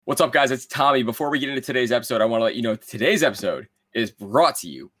What's up, guys? It's Tommy. Before we get into today's episode, I want to let you know today's episode is brought to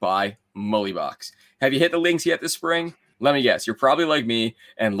you by Mullybox. Have you hit the links yet this spring? Let me guess. You're probably like me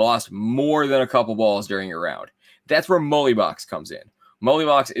and lost more than a couple balls during your round. That's where Mullybox comes in.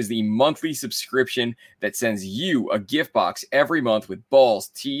 Mullybox is the monthly subscription that sends you a gift box every month with balls,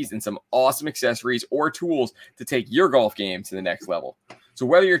 tees, and some awesome accessories or tools to take your golf game to the next level. So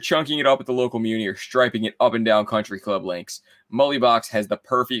whether you're chunking it up at the local muni or striping it up and down country club links, Mullybox has the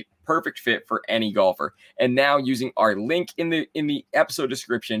perfect fit for any golfer. And now using our link in the episode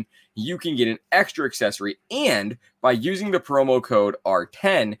description, you can get an extra accessory. And by using the promo code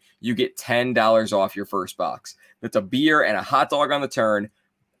R10, you get $10 off your first box. That's a beer and a hot dog on the turn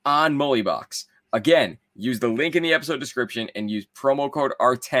on Mullybox. Again, use the link in the episode description and use promo code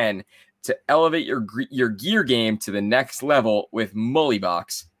R10 to elevate your gear game to the next level with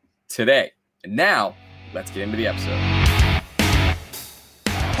Mullybox today. And now, let's get into the episode.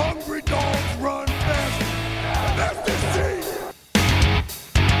 Hungry dogs run fast. That's the scene.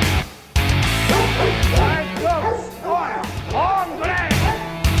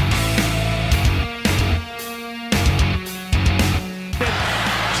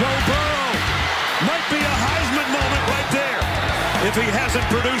 Joe Burrow might be a Heisman moment right there if he hasn't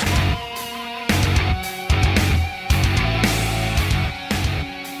produced.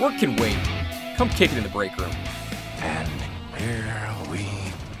 Work can wait. Come kick it in the break room. And here we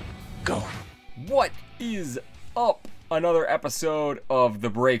go. What is up? Another episode of The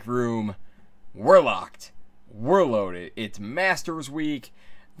Break Room. We're locked. We're loaded. It's Masters Week.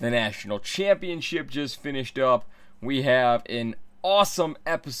 The National Championship just finished up. We have an awesome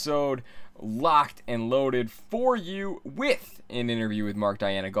episode locked and loaded for you with an interview with Mark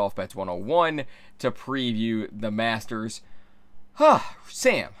Diana, Golf Bets 101, to preview the Masters.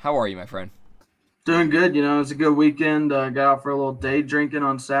 Sam, how are you, my friend? Doing good. You know, it's a good weekend. Got out for a little day drinking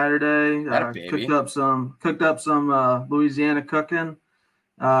on Saturday. Cooked up some Louisiana cooking.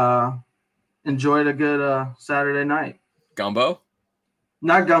 Enjoyed a good Saturday night. Gumbo?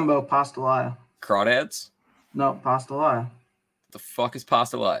 Not gumbo, pastelaya. Crawdads? No, pastelaya. The fuck is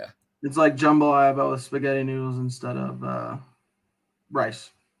pastelaya? It's like jambalaya, but with spaghetti noodles instead of rice.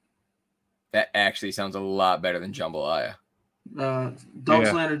 That actually sounds a lot better than jambalaya. Don't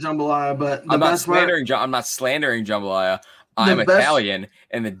slander jambalaya, but I'm not slandering jambalaya. I'm Italian,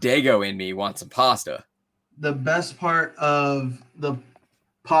 and the Dago in me wants some pasta. The best part of the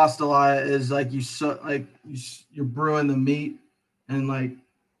pastelaya is you're brewing the meat, and like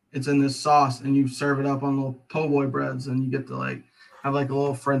it's in this sauce, and you serve it up on little po' boy breads, and you get to like have like a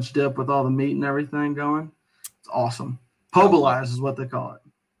little French dip with all the meat and everything going. It's awesome. Pobolized is what they call it.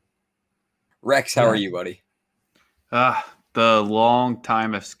 Rex, how are you, buddy? The long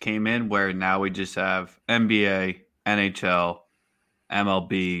time has came in where now we just have NBA, NHL,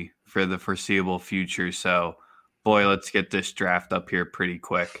 MLB for the foreseeable future. So, boy, let's get this draft up here pretty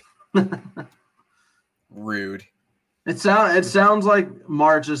quick. Rude. It sounds like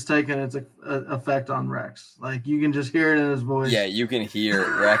March is taking its effect on Rex. Like you can just hear it in his voice. Yeah, you can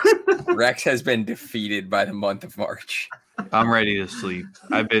hear Rex. Rex has been defeated by the month of March. I'm ready to sleep.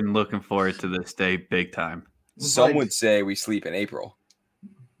 I've been looking forward to this day big time. Some would say we sleep in April.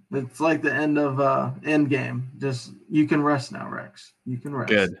 It's like the end of end game. Just you can rest now, Rex. You can rest.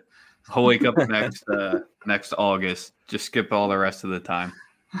 Good. I'll wake up next August. Just skip all the rest of the time.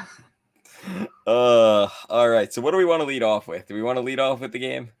 All right. So what do we want to lead off with? Do we want to lead off with the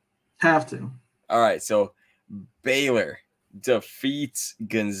game? Have to. All right. So Baylor defeats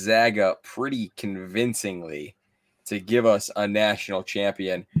Gonzaga pretty convincingly to give us a national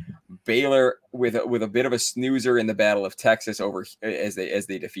champion. Baylor with a bit of a snoozer in the Battle of Texas over as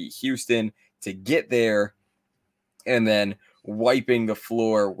they defeat Houston to get there, and then wiping the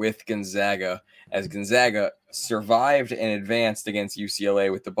floor with Gonzaga as Gonzaga survived and advanced against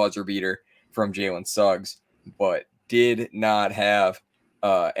UCLA with the buzzer beater from Jalen Suggs, but did not have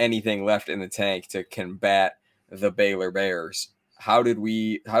anything left in the tank to combat the Baylor Bears. How did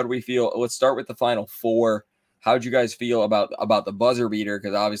we feel? Let's start with the Final Four. How did you guys feel about the buzzer beater?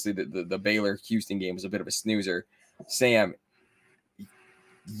 Because obviously the Baylor-Houston game was a bit of a snoozer. Sam,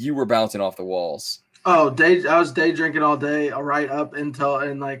 you were bouncing off the walls. I was day drinking all day, right up until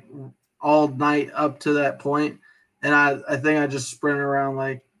and like all night up to that point. And I think I just sprinted around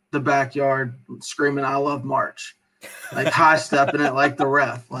like the backyard screaming, "I love March," like high stepping it like the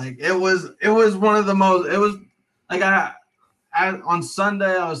ref. Like it was one of the most. It was like I on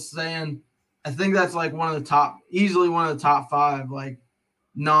Sunday I was saying. I think that's like easily one of the top 5 like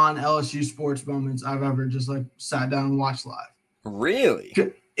non-LSU sports moments I've ever just like sat down and watched live. Really?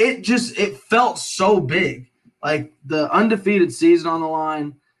 It felt so big. Like the undefeated season on the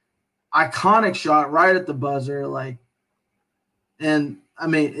line, iconic shot right at the buzzer, and I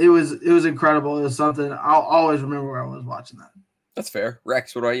mean, it was incredible. It was something I'll always remember where I was watching that. That's fair.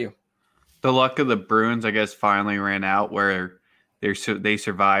 Rex, what about you? The luck of the Bruins, I guess, finally ran out where they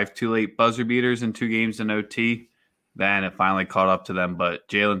survived 2 late buzzer beaters in 2 games in OT. Then it finally caught up to them. But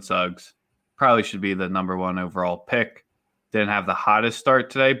Jalen Suggs probably should be the number 1 overall pick. Didn't have the hottest start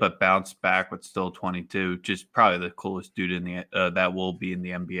today, but bounced back with still 22. Just probably the coolest dude in the that will be in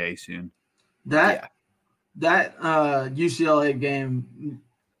the NBA soon. That UCLA game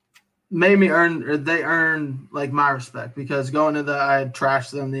made me earn like my respect, because going into that, I had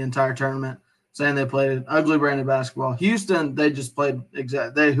trashed them the entire tournament, saying they played an ugly brand of basketball. Houston, they just played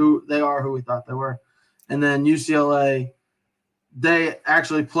they are who we thought they were. And then UCLA, they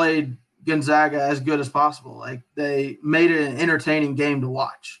actually played Gonzaga as good as possible. Like, they made it an entertaining game to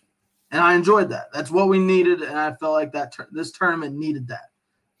watch, and I enjoyed that. That's what we needed, and I felt like that this tournament needed that,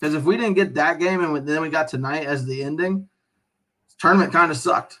 because if we didn't get that game and then we got tonight as the ending, this tournament kind of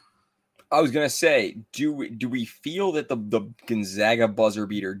sucked. I was gonna say, do we feel that the Gonzaga buzzer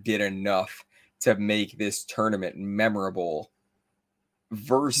beater did enough to make this tournament memorable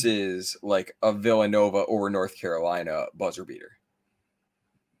versus like a Villanova or North Carolina buzzer beater?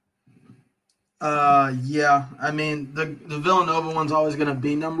 Yeah. I mean, the Villanova one's always going to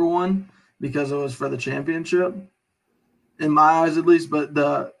be number 1 because it was for the championship, in my eyes at least. But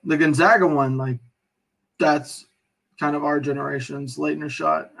the Gonzaga one, like, that's kind of our generation's Leitner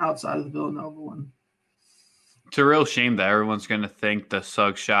shot outside of the Villanova one. It's a real shame that everyone's going to think the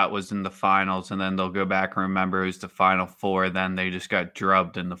Suggs shot was in the finals, and then they'll go back and remember it was the Final Four. Then they just got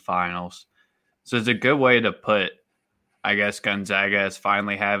drubbed in the finals. So it's a good way to put, I guess, Gonzaga as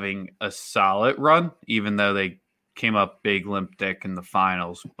finally having a solid run, even though they came up big limp dick in the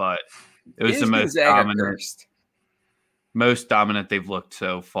finals. But it was the most dominant they've looked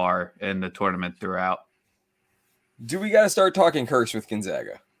so far in the tournament throughout. Do we got to start talking curse with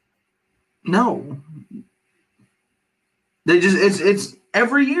Gonzaga? No. They just it's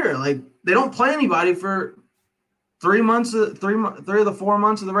every year. Like, they don't play anybody for 3 months, 3 of the 4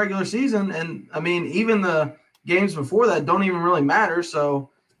 months of the regular season, and I mean, even the games before that don't even really matter. So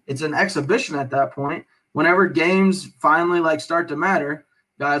it's an exhibition at that point. Whenever games finally like start to matter,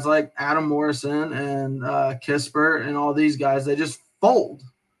 guys like Adam Morrison and Kispert and all these guys, they just fold.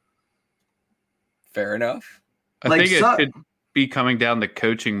 Fair enough. I think it could be coming down to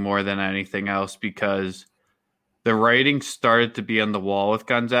coaching more than anything else, because the writing started to be on the wall with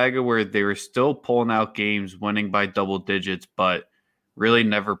Gonzaga, where they were still pulling out games, winning by double digits, but really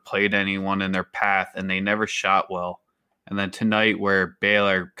never played anyone in their path, and they never shot well. And then tonight, where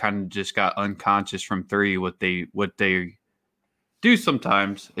Baylor kind of just got unconscious from 3, what they do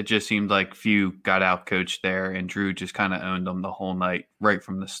sometimes, it just seemed like few got out coached there, and Drew just kind of owned them the whole night right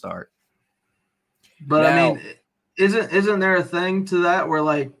from the start. But now, I mean, isn't there a thing to that where,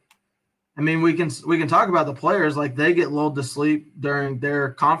 like, I mean, we can talk about the players, like, they get lulled to sleep during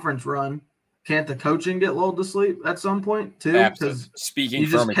their conference run. Can't the coaching get lulled to sleep at some point too? Absolutely. Speaking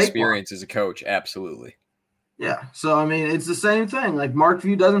from experience as a coach, absolutely. Yeah. So I mean, it's the same thing. Like, Mark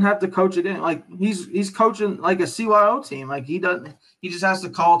Few doesn't have to coach again. Like, he's coaching like a CYO team. Like, he just has to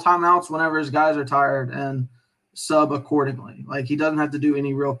call timeouts whenever his guys are tired and sub accordingly. Like, he doesn't have to do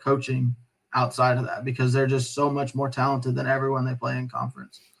any real coaching outside of that, because they're just so much more talented than everyone they play in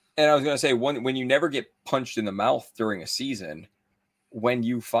conference. And I was going to say, when you never get punched in the mouth during a season, when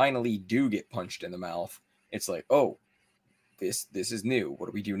you finally do get punched in the mouth, it's like, oh, this is new. What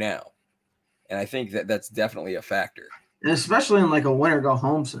do we do now? And I think that's definitely a factor. And especially in like a winner go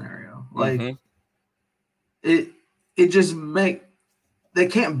home scenario. Like, it just they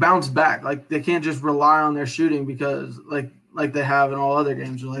can't bounce back. Like, they can't just rely on their shooting, because like they have in all other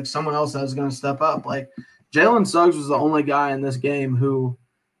games, or like someone else is going to step up. Like, Jalen Suggs was the only guy in this game who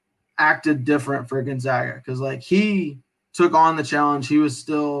acted different for Gonzaga, because like, he took on the challenge. He was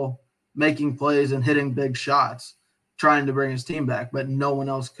still making plays and hitting big shots, trying to bring his team back, but no one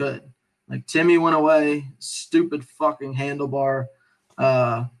else could. Like, Timmy went away, stupid fucking handlebar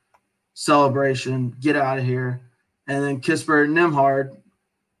celebration, get out of here. And then Kispert and Nembhard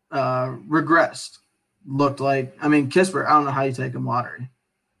regressed. Looked like, I mean, Kispert, I don't know how you take him lottery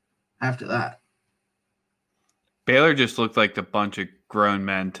after that. Baylor just looked like a bunch of grown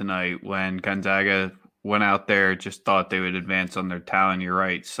men tonight when Gonzaga went out there, just thought they would advance on their talent. You're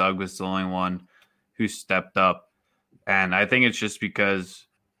right. Sugg was the only one who stepped up. And I think it's just because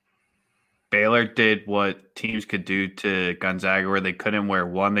Baylor did what teams could do to Gonzaga, where they couldn't, where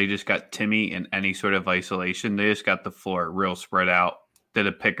one, they just got Timmy in any sort of isolation. They just got the floor real spread out, did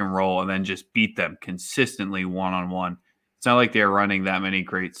a pick and roll, and then just beat them consistently one-on-one. It's not like they were running that many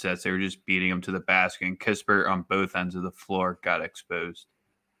great sets. They were just beating them to the basket, and Kispert on both ends of the floor got exposed.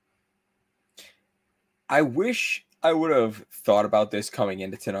 I wish I would have thought about this coming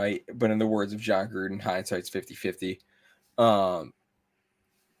into tonight, but in the words of John Gruden, hindsight's 50-50.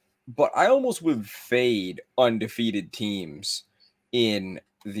 But I almost would fade undefeated teams in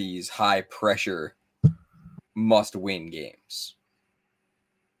these high-pressure must-win games.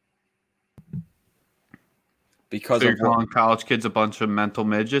 Because so you're calling college kids a bunch of mental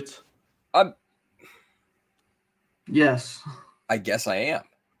midgets? Yes. I guess I am.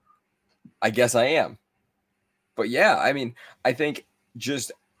 But yeah, I mean, I think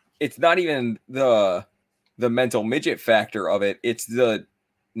just it's not even the mental midget factor of it. It's the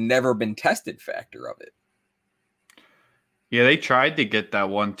never been tested factor of it. Yeah, they tried to get that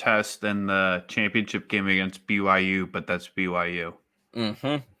one test in the championship game against BYU, but that's BYU.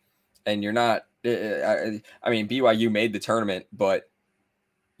 Mm-hmm. And you're not I mean, BYU made the tournament, but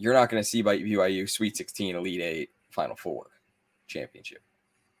you're not going to see by BYU Sweet 16, Elite 8, Final Four championship.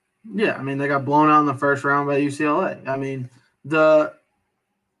 Yeah, I mean, they got blown out in the first round by UCLA. I mean, the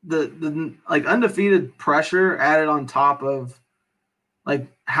like undefeated pressure added on top of like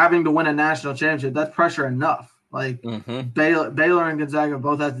having to win a national championship, that's pressure enough. Like Baylor and Gonzaga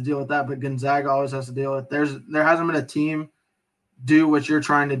both have to deal with that, but Gonzaga always has to deal with there hasn't been a team do what you're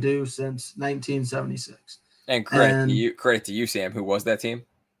trying to do since 1976. And credit to you, Sam. Who was that team?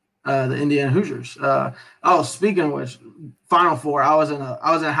 The Indiana Hoosiers. Speaking of which, Final Four, I was in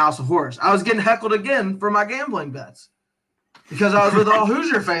a house of horrors. I was getting heckled again for my gambling bets because I was with all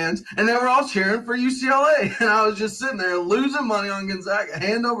Hoosier fans and they were all cheering for UCLA, and I was just sitting there losing money on Gonzaga,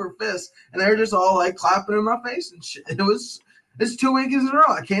 hand over fist, and they were just all like clapping in my face and shit. It's 2 weekends in a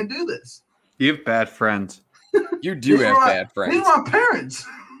row. I can't do this. You have bad friends. You do have bad friends. These are my parents.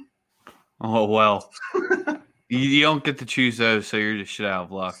 Oh well, you don't get to choose those, so you're just shit out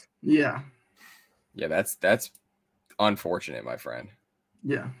of luck. Yeah. Yeah, that's unfortunate, my friend.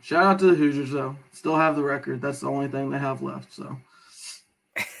 Yeah. Shout out to the Hoosiers, though. Still have the record. That's the only thing they have left. So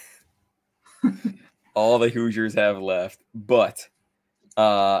all the Hoosiers have left. But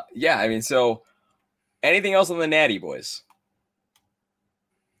yeah, I mean, so anything else on the Natty boys?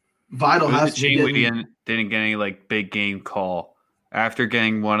 Vital has to be we didn't get any like big game call. After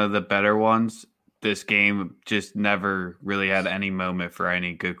getting one of the better ones, this game just never really had any moment for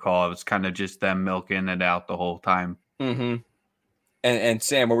any good call. It was kind of just them milking it out the whole time. Mm-hmm. And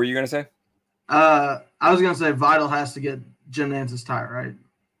Sam, what were you going to say? I was going to say Vital has to get Jim Nance's tie, right?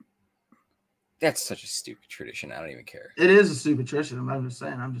 That's such a stupid tradition. I don't even care. It is a stupid tradition. I'm just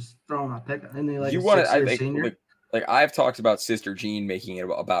saying. I'm just throwing my pick. Isn't he like you a want to? I 6-year think senior? like I've talked about Sister Jean making it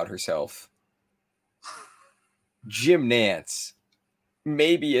about herself. Jim Nance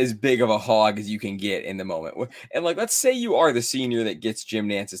may be as big of a hog as you can get in the moment. And like, let's say you are the senior that gets Jim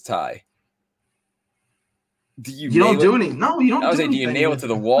Nance's tie. Do you don't do anything. No, you don't. I was like, do you nail it to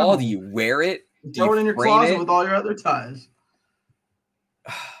the wall? Do you wear it? Throw it in your closet with all your other ties.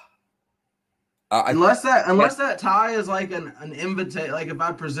 Unless that tie is like an invitation, like if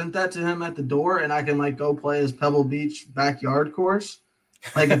I present that to him at the door and I can like go play his Pebble Beach backyard course,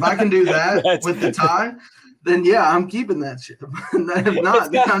 like if I can do that with the tie, then yeah, I'm keeping that shit. If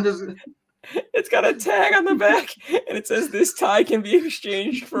not, then I'm just. It's got a tag on the back, and it says this tie can be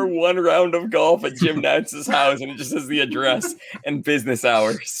exchanged for 1 round of golf at Jim Nance's house, and it just says the address and business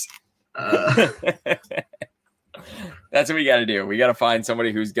hours. That's what we got to do. We got to find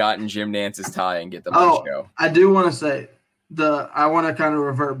somebody who's gotten Jim Nance's tie and get them on the show. I do want to say I want to kind of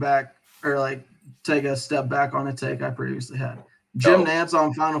revert back or like take a step back on a take I previously had. Jim Nance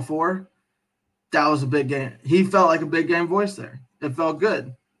on Final Four, that was a big game. He felt like a big game voice there. It felt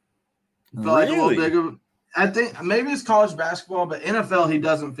good. It felt like a little big of. I think maybe it's college basketball, but NFL he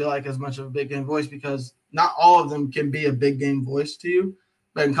doesn't feel like as much of a big game voice because not all of them can be a big game voice to you.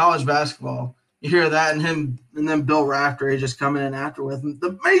 But in college basketball, you hear that and then Bill Raftery just coming in after with him,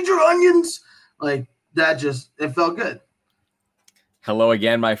 the Major Onions, like that it felt good. Hello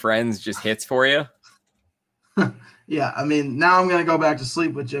again, my friends, just hits for you. Yeah, I mean, now I'm going to go back to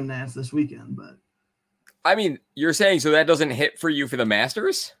sleep with Jim Nance this weekend, but. I mean, you're saying so that doesn't hit for you for the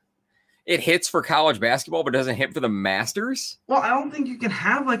Masters? It hits for college basketball, but doesn't hit for the Masters? Well, I don't think you can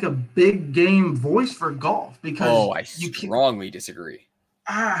have like a big game voice for golf because I strongly disagree.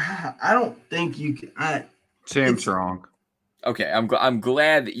 I don't think you can. Sam's wrong. Okay, I'm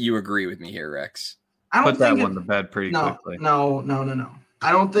glad that you agree with me here, Rex. I don't put that one to bed pretty quickly. No.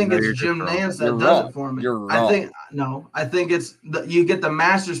 I don't think it's Jim Nance that does it for me. You're wrong. I think it's you get the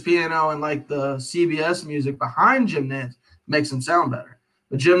Masters piano and like the CBS music behind Jim Nance makes him sound better.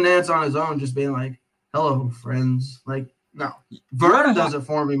 But Jim Nance on his own just being like, hello, friends. Like, No. Vern does it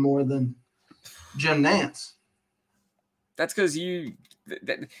for me more than Jim Nance. That's because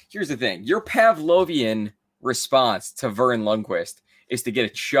here's the thing. Your Pavlovian response to Vern Lundquist is to get a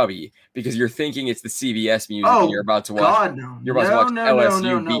chubby because you're thinking it's the CBS music and you're about to watch. God, no. You're about to watch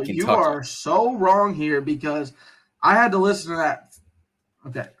LSU beat Kentucky. You are so wrong here because I had to listen to that.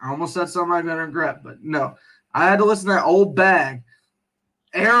 Okay, I almost said something I'm going to regret, but no. I had to listen to that old bag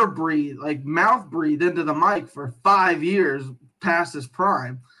air breathe, like mouth breathe into the mic for 5 years past his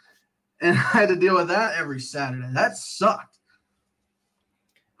prime. And I had to deal with that every Saturday. That sucked.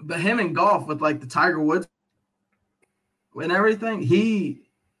 But him in golf with like the Tiger Woods and everything, he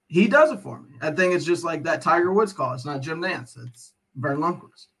does it for me. I think it's just like that Tiger Woods call. It's not Jim Nance. It's Vern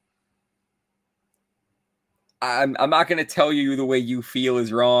Lundquist. I'm not going to tell you the way you feel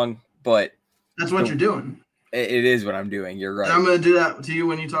is wrong, but that's what you're doing. It is what I'm doing. You're right. And I'm going to do that to you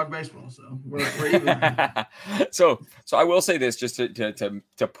when you talk baseball. So we're even. So I will say this just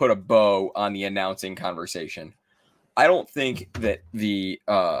to put a bow on the announcing conversation. I don't think that the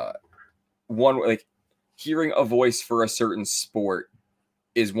one like hearing a voice for a certain sport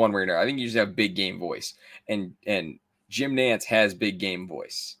is one way or another. I think you just have big game voice, and Jim Nance has big game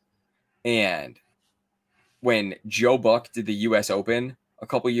voice. And when Joe Buck did the U.S. Open a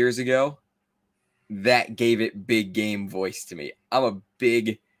couple years ago, that gave it big game voice to me. I'm a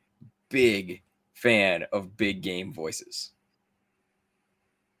big fan of big game voices.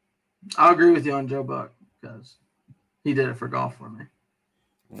 I'll agree with you on Joe Buck because he did it for golf for me.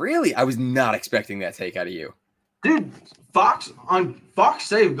 Really? I was not expecting that take out of you. Dude, Fox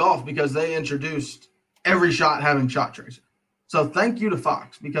saved golf because they introduced every shot having shot tracer. So thank you to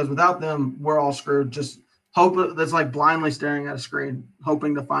Fox because without them, we're all screwed. Just hope that's like blindly staring at a screen,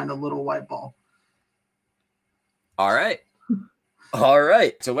 hoping to find a little white ball. All right.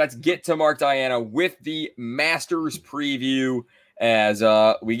 So let's get to Mark Diana with the Masters preview as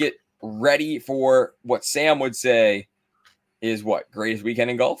we get ready for what Sam would say is what? Greatest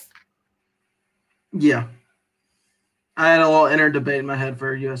weekend in golf? Yeah. I had a little inner debate in my head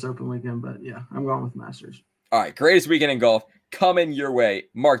for U.S. Open weekend, but yeah, I'm going with Masters. All right. Greatest weekend in golf coming your way.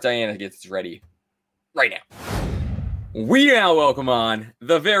 Mark Diana gets ready right now. We now welcome on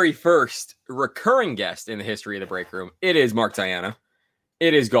the very first recurring guest in the history of the break room. It is Mark Diana.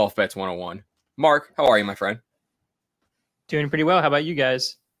 It is Golf Bets 101. Mark, how are you, my friend? Doing pretty well. How about you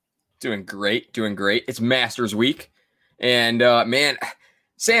guys? Doing great. It's Masters week. And, man,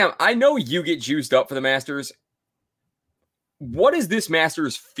 Sam, I know you get juiced up for the Masters. What does this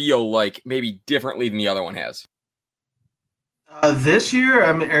Masters feel like maybe differently than the other one has? This year,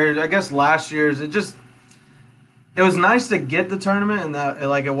 I guess last year's, it was nice to get the tournament and that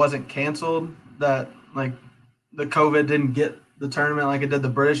it wasn't canceled, that like the COVID didn't get the tournament like it did the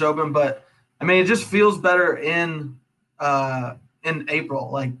British Open. But I mean, it just feels better in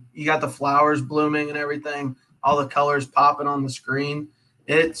April. Like you got the flowers blooming and everything, all the colors popping on the screen.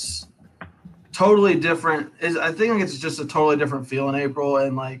 It's totally different. I think it's just a totally different feel in April,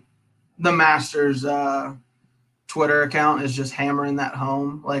 and like the Masters Twitter account is just hammering that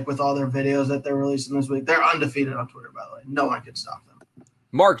home, like with all their videos that they're releasing this week. They're undefeated on Twitter, by the way. No one can stop them.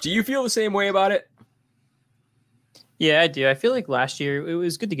 Mark, do you feel the same way about it? Yeah, I do. I feel like last year it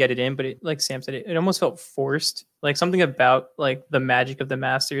was good to get it in, but like Sam said, it almost felt forced. Like something about like the magic of the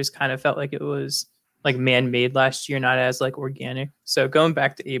Masters kind of felt like it was like man-made last year, not as like organic. So going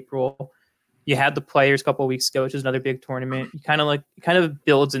back to April, you had the Players a couple of weeks ago, which is another big tournament. It kind of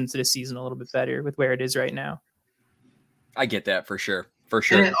builds into the season a little bit better with where it is right now. I get that for sure.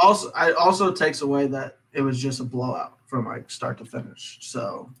 And it also takes away that it was just a blowout from like start to finish.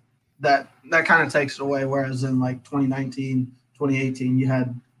 So that kind of takes it away. Whereas in like 2019, 2018, you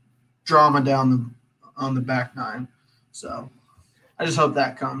had drama on the back nine. So I just hope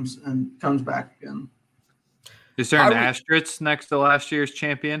that comes back again. Is there an asterisk next to last year's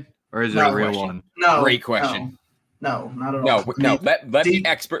champion, or is it a real one? No. Great question. No, not at all. No. Let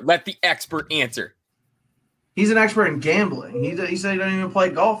the expert answer. He's an expert in gambling. He said he didn't even play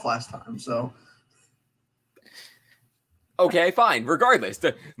golf last time. So, okay, fine. Regardless,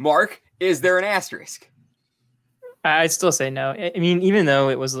 Mark, is there an asterisk? I'd still say no. I mean, even though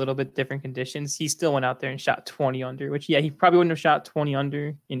it was a little bit different conditions, he still went out there and shot 20 under. Which, yeah, he probably wouldn't have shot 20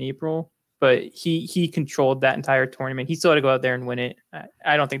 under in April, but he controlled that entire tournament. He still had to go out there and win it.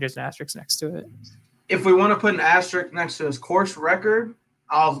 I don't think there's an asterisk next to it. If we want to put an asterisk next to his course record,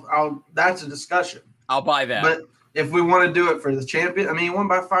 I'll. That's a discussion. I'll buy that. But if we want to do it for the champion, I mean, he won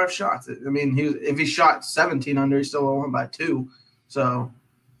by 5 shots. I mean, if he shot 17 under, he still won by 2. So,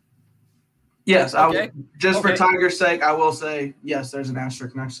 yes, okay. For Tiger's sake, I will say, yes, there's an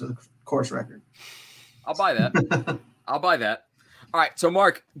asterisk next to the course record. I'll buy that. I'll buy that. All right, so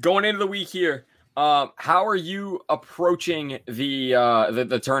Mark, going into the week here, how are you approaching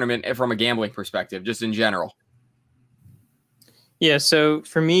the tournament from a gambling perspective, just in general? Yeah, so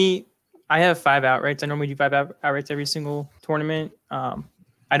for me, I have 5 outrights. I normally do 5 outrights every single tournament.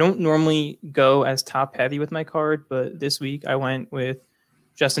 I don't normally go as top heavy with my card, but this week I went with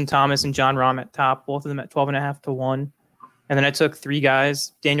Justin Thomas and John Rahm at top, both of them at 12.5 to 1. And then I took 3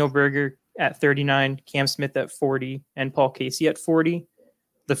 guys, Daniel Berger at 39, Cam Smith at 40, and Paul Casey at 40.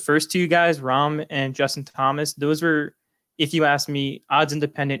 The first 2 guys, Rahm and Justin Thomas, those were, if you ask me, odds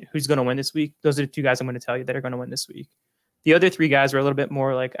independent, who's going to win this week, those are the 2 guys I'm going to tell you that are going to win this week. The other 3 guys are a little bit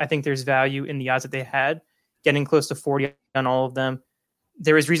more like, I think there's value in the odds that they had, getting close to 40 on all of them.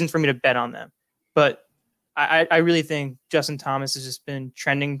 There was reasons for me to bet on them. But I really think Justin Thomas has just been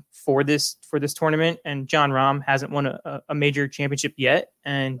trending for this tournament, and John Rahm hasn't won a major championship yet,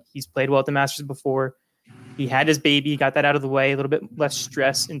 and he's played well at the Masters before. He had his baby, got that out of the way, a little bit less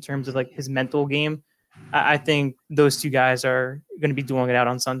stress in terms of like his mental game. I think those 2 guys are going to be dueling it out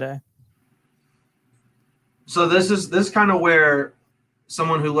on Sunday. So this kind of where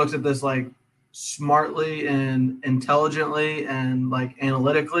someone who looks at this like smartly and intelligently and like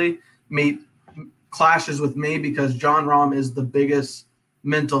analytically clashes with me, because John Rahm is the biggest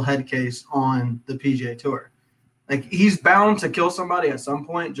mental head case on the PGA Tour. Like, he's bound to kill somebody at some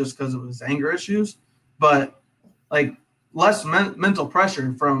point just because of his anger issues, but like less mental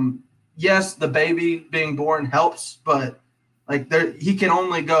pressure from, yes, the baby being born helps, but like he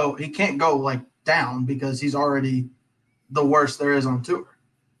can't go like down because he's already the worst there is on tour.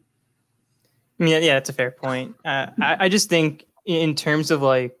 Yeah, that's a fair point. I just think in terms of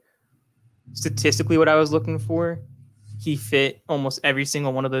like statistically what I was looking for, he fit almost every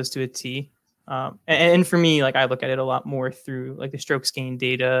single one of those to a T. And for me, like, I look at it a lot more through like the strokes gain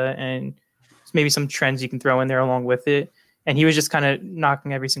data and maybe some trends you can throw in there along with it. And he was just kind of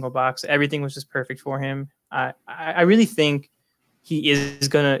knocking every single box. Everything was just perfect for him. I really think he is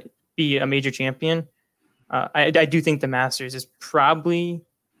going to be a major champion. I do think the Masters is probably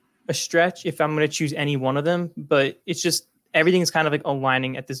a stretch if I'm going to choose any one of them, but it's just everything is kind of like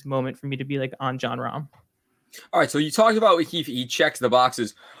aligning at this moment for me to be like on John Rahm. All right, so you talked about he checks the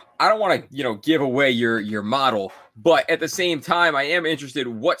boxes. I don't want to give away your model, but at the same time, I am interested.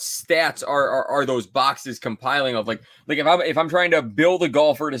 What stats are those boxes compiling of? Like if I'm trying to build a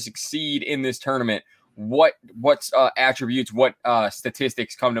golfer to succeed in this tournament, what attributes, what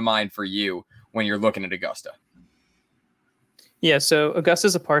statistics come to mind for you when you're looking at Augusta? Yeah, so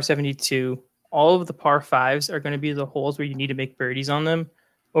Augusta's a par 72. All of the par 5s are going to be the holes where you need to make birdies on them.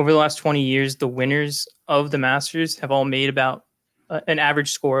 Over the last 20 years, the winners of the Masters have all made about an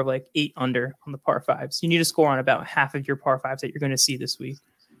average score of like 8 under on the par 5s. You need to score on about half of your par 5s that you're going to see this week.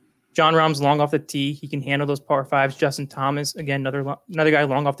 John Rahm's long off the tee. He can handle those par 5s. Justin Thomas, again, another guy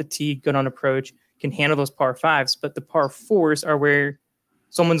long off the tee, good on approach, can handle those par 5s. But the par 4s are where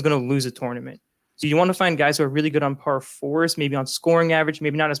someone's going to lose a tournament. So you want to find guys who are really good on par 4s, maybe on scoring average,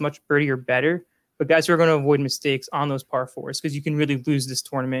 maybe not as much birdie or better, but guys who are going to avoid mistakes on those par 4s, because you can really lose this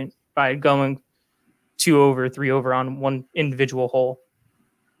tournament by going 2 over, 3 over on one individual hole.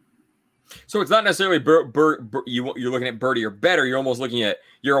 So it's not necessarily you're looking at birdie or better. You're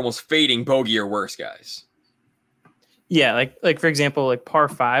almost fading bogey or worse guys. Yeah, like for example, like par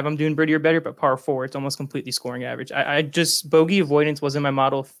 5, I'm doing birdie or better, but par 4, it's almost completely scoring average. I just, bogey avoidance was in my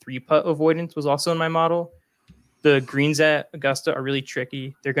model. 3-putt avoidance was also in my model. The greens at Augusta are really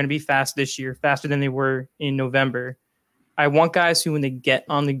tricky. They're going to be fast this year, faster than they were in November. I want guys who, when they get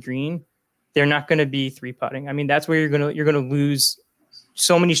on the green, they're not going to be 3-putting. I mean, that's where you're going to lose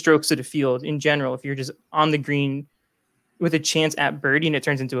so many strokes to the field in general if you're just on the green with a chance at birdie and it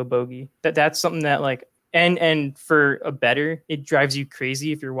turns into a bogey. That's something that like. And for a better, it drives you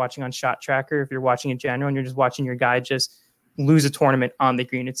crazy if you're watching on Shot Tracker, if you're watching in general, and you're just watching your guy just lose a tournament on the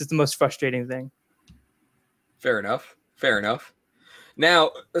green. It's just the most frustrating thing. Fair enough.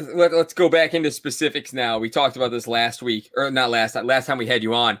 Now, let's go back into specifics now. We talked about this last week, or not last time we had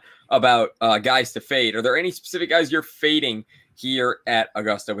you on, about guys to fade. Are there any specific guys you're fading here at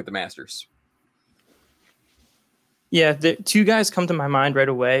Augusta with the Masters? Yeah, the 2 guys come to my mind right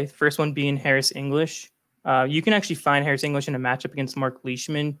away. First one being Harris English. You can actually find Harris English in a matchup against Mark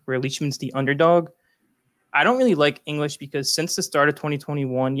Leishman, where Leishman's the underdog. I don't really like English because since the start of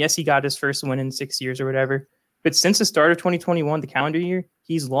 2021, yes, he got his first win in 6 years or whatever, but since the start of 2021, the calendar year,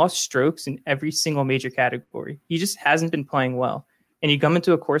 he's lost strokes in every single major category. He just hasn't been playing well. And you come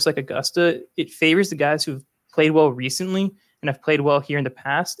into a course like Augusta, it favors the guys who've played well recently and have played well here in the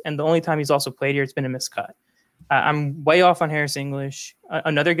past. And the only time he's also played here, it's been a miscut. I'm way off on Harris English.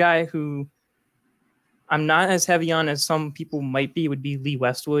 Another guy who I'm not as heavy on as some people might be, would be Lee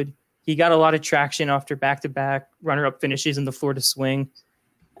Westwood. He got a lot of traction after back-to-back runner-up finishes in the Florida Swing.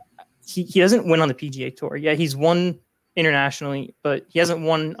 He doesn't win on the PGA Tour. Yeah, he's won internationally, but he hasn't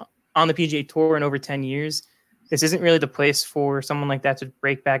won on the PGA Tour in over 10 years. This isn't really the place for someone like that to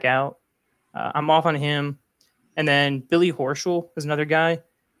break back out. I'm off on him. And then Billy Horschel is another guy.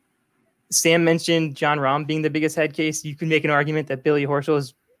 Sam mentioned Jon Rahm being the biggest head case. You can make an argument that Billy Horschel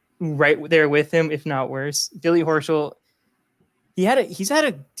is right there with him, if not worse. Billy Horschel, he's had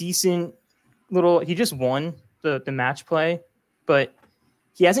a decent little. He just won the match play, but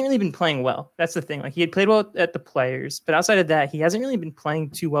he hasn't really been playing well. That's the thing. Like, he had played well at the Players, but outside of that, he hasn't really been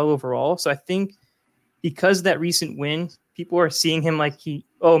playing too well overall. So I think because of that recent win, people are seeing him like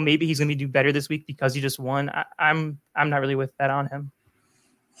maybe he's going to do better this week because he just won. I'm not really with that on him.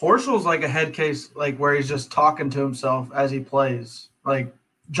 Horschel's like a head case, like where he's just talking to himself as he plays. Like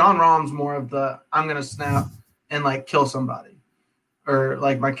Jon Rahm's more of the I'm going to snap and like kill somebody or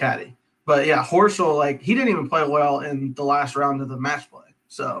like my caddy. But yeah, Horschel, like he didn't even play well in the last round of the match play.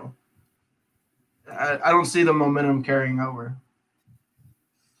 So I don't see the momentum carrying over.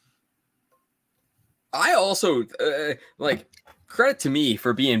 I also credit to me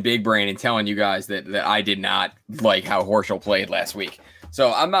for being big brain and telling you guys that I did not like how Horschel played last week.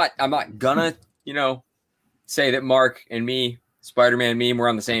 So I'm not gonna, say that Mark and me, Spider-Man meme, we're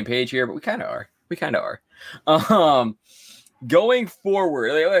on the same page here, but we kind of are. Going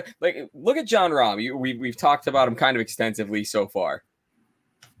forward, like look at Jon Rahm. We've talked about him kind of extensively so far.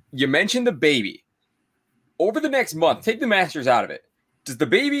 You mentioned the baby. Over the next month, take the Masters out of it. Does the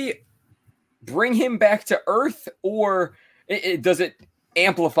baby bring him back to earth, or does it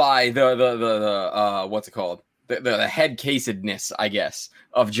amplify the what's it called? The head casedness, I guess,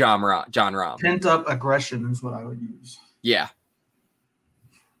 of Jon Rahm. Pent up aggression is what I would use. Yeah.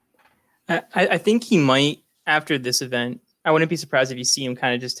 I think he might, after this event, I wouldn't be surprised if you see him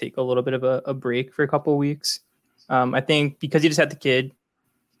kind of just take a little bit of a break for a couple of weeks. I think because he just had the kid,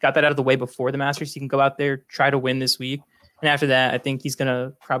 got that out of the way before the Masters, he can go out there, try to win this week. And after that, I think he's going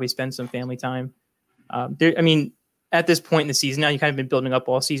to probably spend some family time. At this point in the season now, you kind of been building up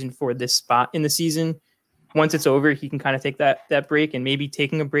all season for this spot in the season. Once it's over, he can kind of take that break, and maybe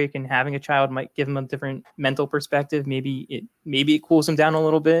taking a break and having a child might give him a different mental perspective. Maybe it cools him down a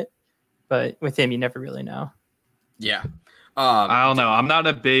little bit, but with him, you never really know. Yeah. I don't know. I'm not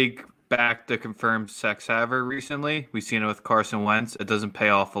a big back to confirmed sex haver recently. We've seen it with Carson Wentz. It doesn't pay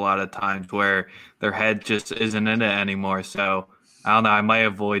off a lot of times where their head just isn't in it anymore. So I don't know. I might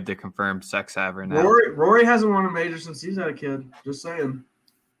avoid the confirmed sex haver now. Rory hasn't won a major since he's had a kid. Just saying.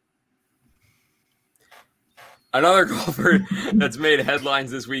 Another golfer that's made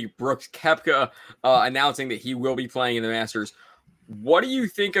headlines this week, Brooks Koepka, announcing that he will be playing in the Masters. What do you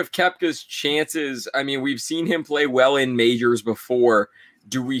think of Koepka's chances? I mean, we've seen him play well in majors before.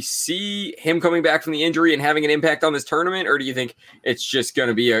 Do we see him coming back from the injury and having an impact on this tournament, or do you think it's just going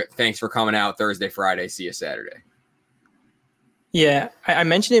to be a thanks for coming out Thursday, Friday, see you Saturday? Yeah, I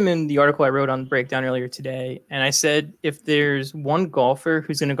mentioned him in the article I wrote on Breakdown earlier today, and I said if there's one golfer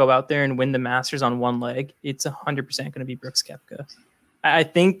who's going to go out there and win the Masters on one leg, it's 100% going to be Brooks Koepka. I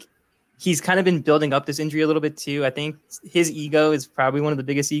think he's kind of been building up this injury a little bit too. I think his ego is probably one of the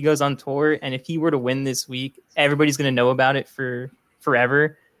biggest egos on tour, and if he were to win this week, everybody's going to know about it for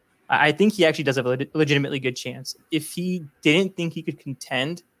forever. I think he actually does have a legitimately good chance. If he didn't think he could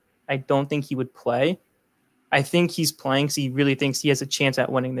contend, I don't think he would play. I think he's playing because he really thinks he has a chance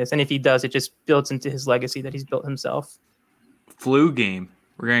at winning this. And if he does, it just builds into his legacy that he's built himself. Flu game.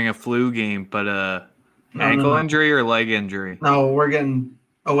 We're getting a flu game, but ankle injury or leg injury? No, we're getting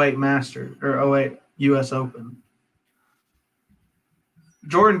 08 Master or 08 U.S. Open.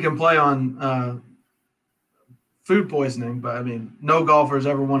 Jordan can play on food poisoning, but I mean, no golfer's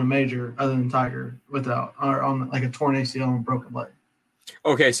ever won a major other than Tiger without or on like a torn ACL and broken leg.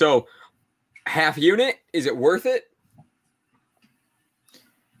 Okay, so half unit, is it worth it?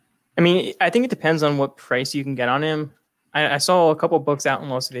 I mean, I think it depends on what price you can get on him. I saw a couple of books out in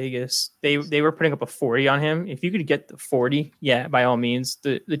Las Vegas. They were putting up a 40 on him. If you could get the 40, yeah, by all means.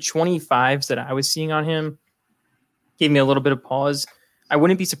 The 25s that I was seeing on him gave me a little bit of pause. I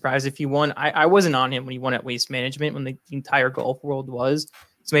wouldn't be surprised if he won. I wasn't on him when he won at Waste Management when the entire golf world was.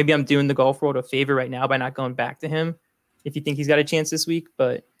 So maybe I'm doing the golf world a favor right now by not going back to him if you think he's got a chance this week.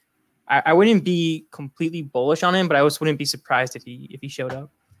 But I wouldn't be completely bullish on him, but I also wouldn't be surprised if he showed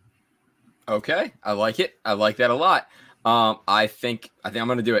up. Okay, I like it. I like that a lot. I think I'm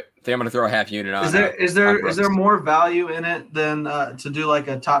going to do it. I think I'm going to throw a half unit on. Is there more value in it than to do like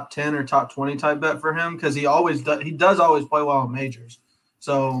a top 10 or top 20 type bet for him? Because he does always play well in majors.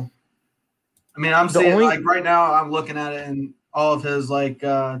 So I mean, I'm seeing like right now. I'm looking at it, and all of his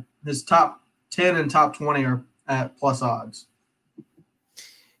his top 10 and top 20 are at plus odds.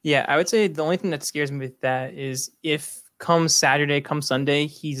 Yeah, I would say the only thing that scares me with that is if come Saturday, come Sunday,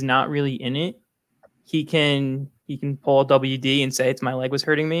 he's not really in it. He can pull a WD and say it's my leg was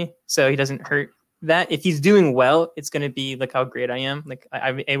hurting me, so he doesn't hurt that. If he's doing well, it's going to be like how great I am. Like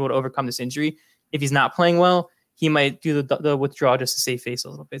I'm able to overcome this injury. If he's not playing well, he might do the withdrawal just to save face a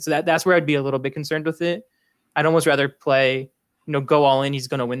little bit. So that's where I'd be a little bit concerned with it. I'd almost rather play, go all in. He's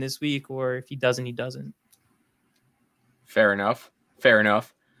going to win this week, or if he doesn't, he doesn't. Fair enough.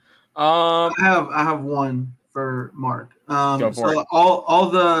 I have one for Mark. Go for it. All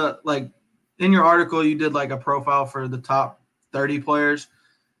the in your article, you did like a profile for the top 30 players.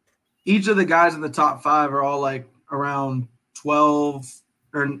 Each of the guys in the top 5 are all like around 12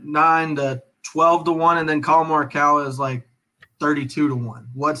 or 9 to 12 to 1, and then Colin Morikawa is like 32 to 1.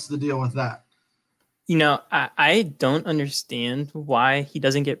 What's the deal with that? I don't understand why he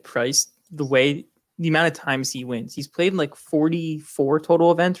doesn't get priced the amount of times he wins. He's played like 44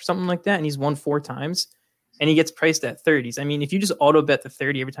 total events or something like that, and he's won 4 times, and he gets priced at 30s. I mean, if you just auto bet the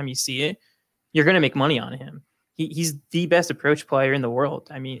 30 every time you see it, you're going to make money on him. He's the best approach player in the world.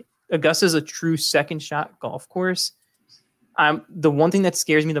 I mean, Augusta's a true second shot golf course. The one thing that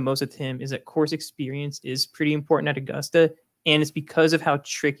scares me the most with him is that course experience is pretty important at Augusta, and it's because of how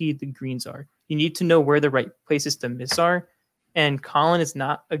tricky the greens are. You need to know where the right places to miss are, and Colin is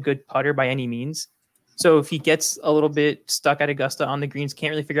not a good putter by any means. So if he gets a little bit stuck at Augusta on the greens,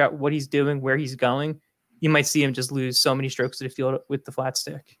 can't really figure out what he's doing, where he's going, you might see him just lose so many strokes to the field with the flat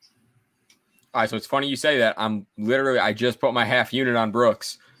stick. All right, so it's funny you say that. I just put my half unit on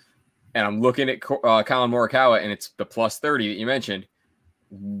Brooks, and I'm looking at Colin Morikawa, and it's the plus 30 that you mentioned.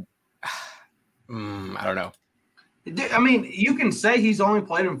 I don't know. I mean, you can say he's only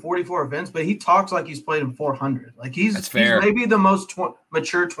played in 44 events, but he talks like he's played in 400. Like he's maybe the most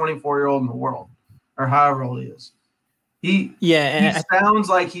mature 24-year-old in the world, or however old he is. He sounds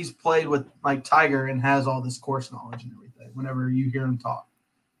like he's played with like Tiger and has all this course knowledge and everything whenever you hear him talk.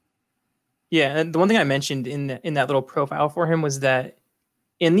 Yeah, and the one thing I mentioned in that little profile for him was that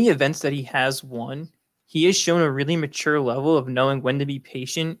in the events that he has won, he has shown a really mature level of knowing when to be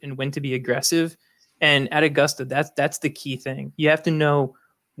patient and when to be aggressive. And at Augusta, that's the key thing. You have to know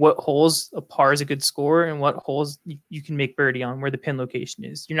what holes a par is a good score and what holes you can make birdie on, where the pin location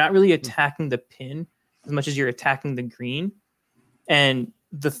is. You're not really attacking the pin as much as you're attacking the green. And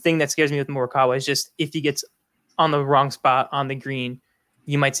the thing that scares me with Morikawa is just if he gets on the wrong spot on the green,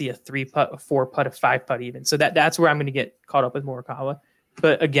 you might see a 3-putt, a 4-putt, a 5-putt even. So that's where I'm going to get caught up with Morikawa.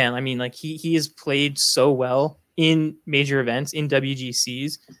 But again, I mean, like he has played so well in major events, in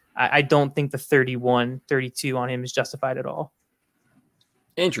WGCs. I don't think the 31, 32 on him is justified at all.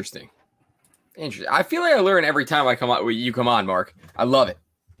 Interesting. I feel like I learn every time you come on, Mark. I love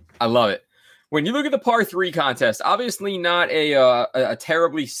it. When you look at the par 3 contest, obviously not a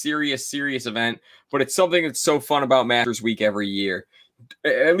terribly serious event, but it's something that's so fun about Masters Week every year.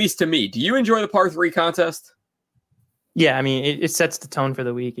 At least to me. Do you enjoy the par 3 contest? Yeah, I mean, it sets the tone for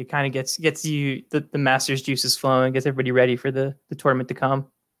the week. It kind of gets you the Masters juices flowing, gets everybody ready for the tournament to come.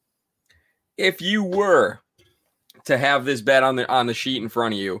 If you were to have this bet on the sheet in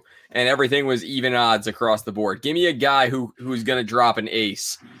front of you and everything was even odds across the board, give me a guy who's going to drop an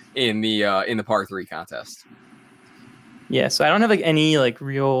ace in the par 3 contest. Yeah, so I don't have like any like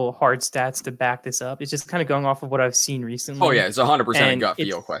real hard stats to back this up. It's just kind of going off of what I've seen recently. Oh yeah, it's 100% a gut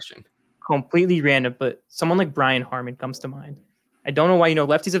feel question. Completely random, but someone like Brian Harman comes to mind. I don't know why,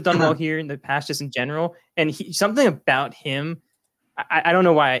 lefties have done well here in the past just in general. And something about him, I don't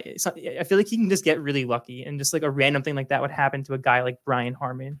know why. I feel like he can just get really lucky, and just like a random thing like that would happen to a guy like Brian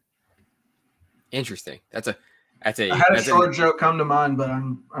Harman. Interesting. I had a short joke come to mind, but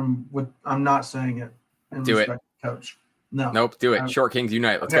I'm not saying it. Do it, Coach. No. Nope. Do it. Short Kings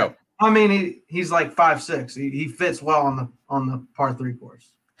unite. Let's go. I mean, he's like 5'6". He fits well on the par 3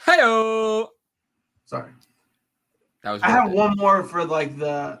 course. Hi-oh. Sorry. I have one more for like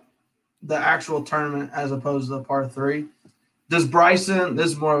the actual tournament as opposed to the par 3. This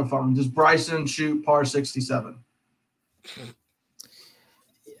is more of a fun one. Does Bryson shoot par 67?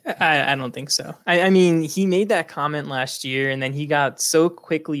 I don't think so. I mean, he made that comment last year, and then he got so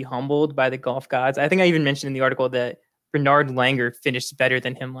quickly humbled by the golf gods. I think I even mentioned in the article that Bernard Langer finished better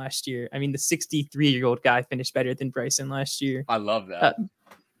than him last year. I mean, the 63-year-old guy finished better than Bryson last year. I love that.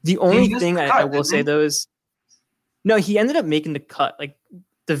 The only thing I will say, though, is no, he ended up making the cut, like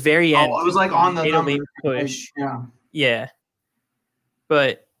the very end. Oh, it was like on the late push. Yeah.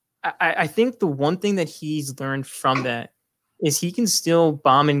 But I think the one thing that he's learned from that is he can still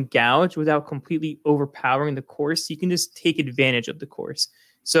bomb and gouge without completely overpowering the course. He can just take advantage of the course.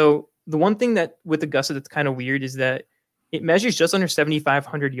 So the one thing that with Augusta that's kind of weird is that it measures just under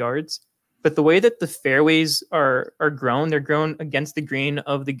 7,500 yards, but the way that the fairways are grown, they're grown against the grain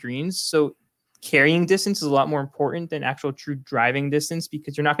of the greens. So carrying distance is a lot more important than actual true driving distance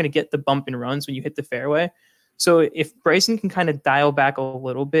because you're not going to get the bump and runs when you hit the fairway. So if Bryson can kind of dial back a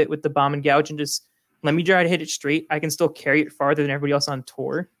little bit with the bomb and gouge and just let me try to hit it straight, I can still carry it farther than everybody else on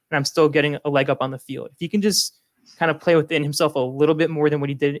tour, and I'm still getting a leg up on the field. If he can just kind of play within himself a little bit more than what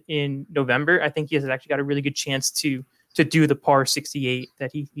he did in November, I think he has actually got a really good chance to do the par 68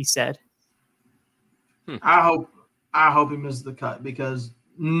 that he said. I hope he misses the cut because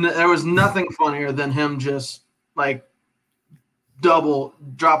there was nothing funnier than him just like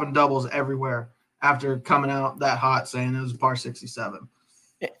dropping doubles everywhere after coming out that hot saying it was par 67.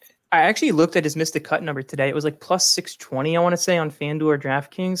 I actually looked at his missed the cut number today. It was like plus 620, I want to say, on FanDuel or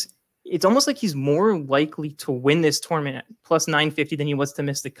DraftKings. It's almost like he's more likely to win this tournament at plus 950 than he was to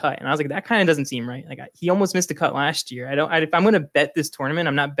miss the cut. And I was like, that kind of doesn't seem right. Like he almost missed the cut last year. If I'm going to bet this tournament,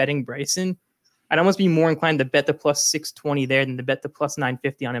 I'm not betting Bryson. I'd almost be more inclined to bet the plus 620 there than to bet the plus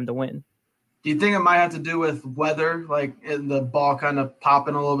 950 on him to win. Do you think it might have to do with weather, like the ball kind of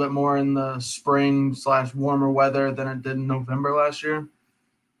popping a little bit more in the spring / warmer weather than it did in November last year?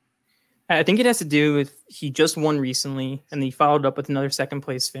 I think it has to do with he just won recently, and he followed up with another second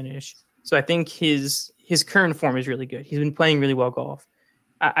place finish. So I think his current form is really good. He's been playing really well golf.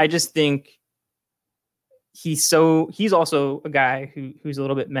 I just think he's also a guy who's a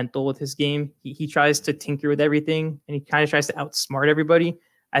little bit mental with his game. He tries to tinker with everything, and he kind of tries to outsmart everybody.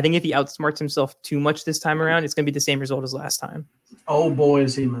 I think if he outsmarts himself too much this time around, it's going to be the same result as last time. Oh, boy,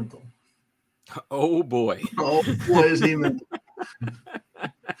 is he mental. Oh, boy. Oh, boy, is he mental.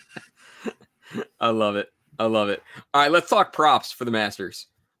 I love it. All right, let's talk props for the Masters.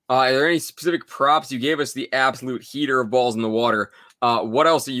 Are there any specific props? You gave us the absolute heater of balls in the water. What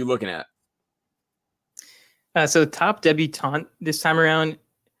else are you looking at? So top debutante this time around,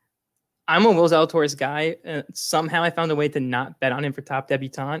 I'm a Will Zalatoris guy. Somehow I found a way to not bet on him for top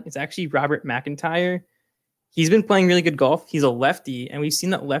debutante. It's actually Robert McIntyre. He's been playing really good golf. He's a lefty, and we've seen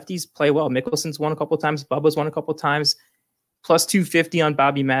that lefties play well. Mickelson's won a couple of times. Bubba's won a couple of times. Plus 250 on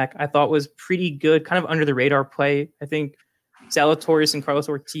Bobby Mack, I thought was pretty good, kind of under the radar play. I think Zalatoris and Carlos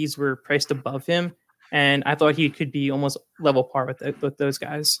Ortiz were priced above him, and I thought he could be almost level par with those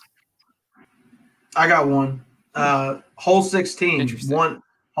guys. I got one. Hole 16, one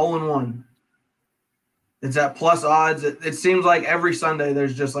hole in one. It's at plus odds. It seems like every Sunday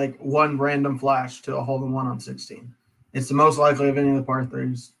there's just like one random flash to a hole in one on 16. It's the most likely of any of the par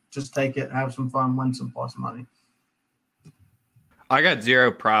threes. Just take it, have some fun, win some plus money. I got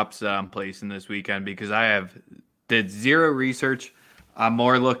zero props that I'm placing this weekend because did zero research. I'm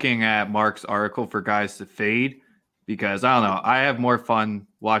more looking at Mark's article for guys to fade because I don't know. I have more fun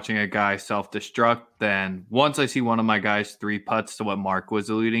watching a guy self-destruct than once I see one of my guys 3 putts to what Mark was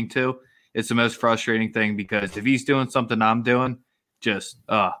alluding to. It's the most frustrating thing because if he's doing something I'm doing, just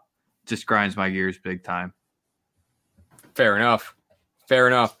grinds my gears big time. Fair enough.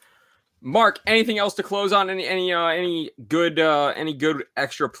 Mark, anything else to close on? Any good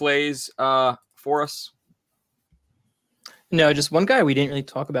extra plays for us? No, just one guy we didn't really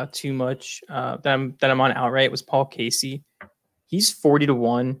talk about too much that I'm on outright was Paul Casey. He's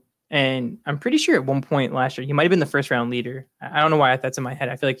 40-1, and I'm pretty sure at one point last year he might have been the first round leader. I don't know why that's in my head.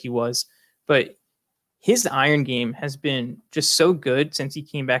 I feel like he was, but his iron game has been just so good since he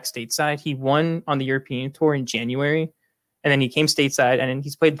came back stateside. He won on the European Tour in January. And then he came stateside, and then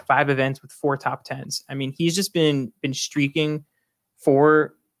he's played 5 events with 4 top 10s. I mean, he's just been streaking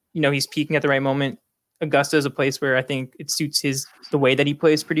he's peaking at the right moment. Augusta is a place where I think it suits the way that he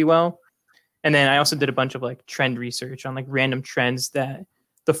plays pretty well. And then I also did a bunch of like trend research on like random trends that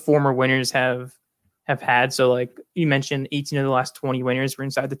the former winners have had. So like you mentioned, 18 of the last 20 winners were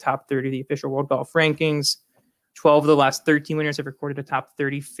inside the top 30 of the official World Golf Rankings. 12 of the last 13 winners have recorded a top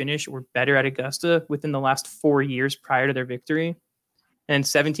 30 finish or better at Augusta within the last 4 years prior to their victory. And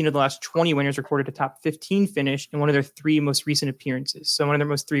 17 of the last 20 winners recorded a top 15 finish in one of their 3 most recent appearances. So one of their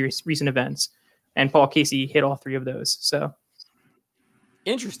most 3 recent events. And Paul Casey hit all 3 of those. So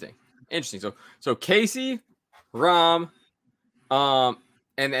interesting. So Casey, Rahm, and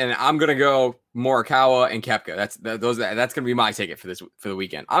I'm gonna go Morikawa and Koepka. That's gonna be my ticket for the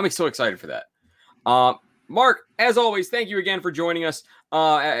weekend. I'm so excited for that. Mark, as always, thank you again for joining us.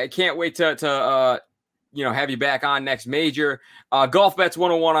 I can't wait to have you back on next major. Golf Bets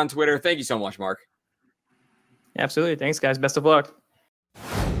 101 on Twitter. Thank you so much, Mark. Absolutely. Thanks, guys. Best of luck.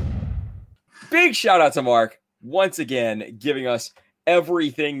 Big shout out to Mark. once again giving us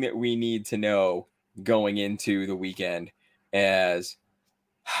everything that we need to know going into the weekend. As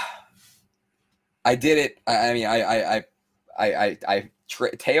I did it, I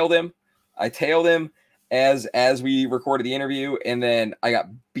tailed him. I tailed him as we recorded the interview, and then I got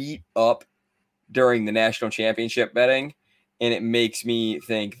beat up during the national championship betting, and it makes me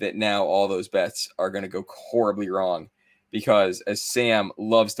think that now all those bets are going to go horribly wrong because, as Sam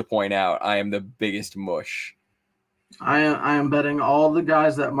loves to point out, I am the biggest mush. I am betting all the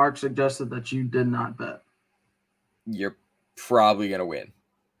guys that Mark suggested that you did not bet. You're probably going to win.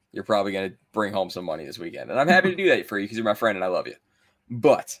 You're probably going to bring home some money this weekend, and I'm happy to do that for you because you're my friend and I love you.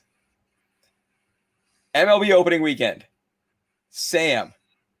 But MLB opening weekend. Sam,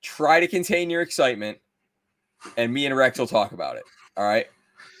 try to contain your excitement, and me and Rex will talk about it. All right?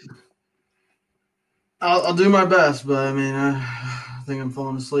 I'll do my best, but I mean, I think I'm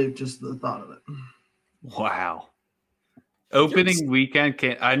falling asleep just the thought of it. Wow. Opening weekend,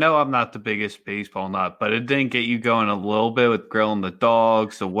 I know I'm not the biggest baseball nut, but it didn't get you going a little bit with grilling the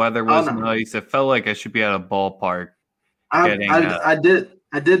dogs. The weather was nice. It felt like I should be at a ballpark. I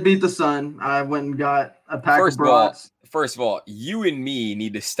did beat the sun. I went and got a pack of brats. First of all, you and me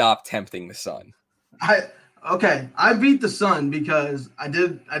need to stop tempting the sun. I beat the sun because I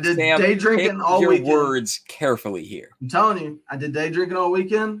did Sam, day drinking all weekend. Your words carefully here. I'm telling you, I did day drinking all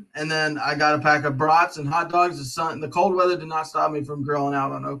weekend, and then I got a pack of brats and hot dogs. The cold weather did not stop me from grilling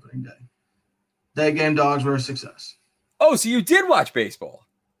out on opening day. Day game dogs were a success. Oh, so you did watch baseball?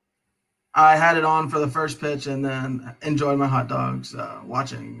 I had it on for the first pitch and then enjoyed my hot dogs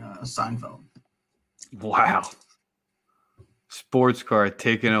watching Seinfeld. Wow. Sports card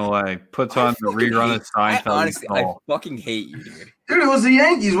taken away. Puts on the rerun of Seinfeld. Honestly, I fucking hate you, dude. Dude, it was the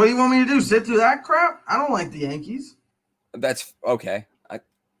Yankees. What do you want me to do? Sit through that crap? I don't like the Yankees. That's okay. I'm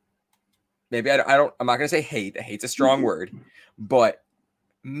not gonna say hate. Hate's a strong word, but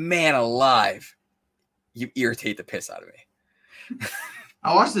man alive, you irritate the piss out of me.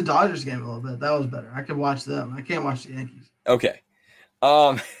 I watched the Dodgers game a little bit. That was better. I could watch them. I can't watch the Yankees. Okay.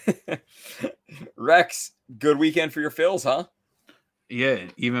 Rex, good weekend for your Phils, huh? Yeah,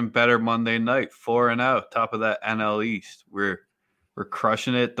 even better Monday night, 4-0, top of that NL East. We're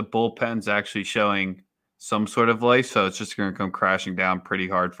crushing it. The bullpen's actually showing some sort of life, so it's just going to come crashing down pretty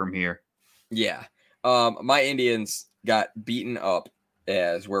hard from here. Yeah. My Indians got beaten up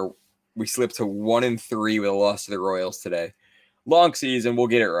as we slipped to 1-3 with a loss to the Royals today. Long season, we'll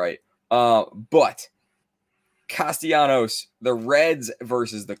get it right. But Castellanos, the Reds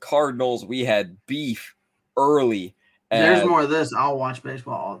versus the Cardinals, we had beef early. There's more of this. I'll watch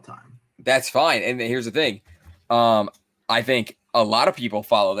baseball all the time. That's fine. And here's the thing. I think a lot of people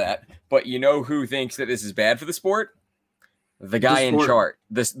follow that, but you know who thinks that this is bad for the sport? The guy in charge.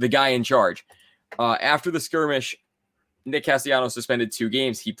 The guy in charge. After the skirmish, Nick Castellanos suspended 2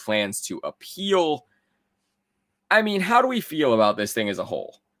 games. He plans to appeal. I mean, how do we feel about this thing as a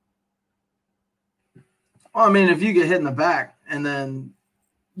whole? Well, I mean, if you get hit in the back and then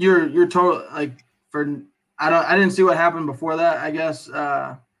you're total like I didn't see what happened before that, I guess,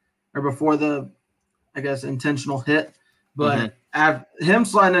 or before the, I guess, intentional hit, but him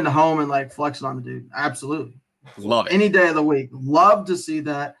sliding into home and like flexing on the dude, absolutely love it any day of the week. Love to see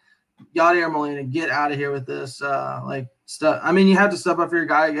that. Yadier Molina, get out of here with this like stuff. I mean, you have to step up for your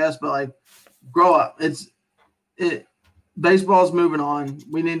guy, I guess, but like grow up. Baseball's moving on.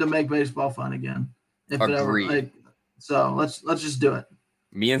 We need to make baseball fun again. Agreed. So let's just do it.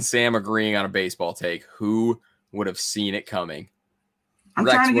 Me and Sam agreeing on a baseball take. Who would have seen it coming? I'm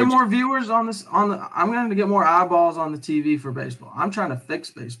Rex, trying to get more viewers on this. I'm going to get more eyeballs on the TV for baseball. I'm trying to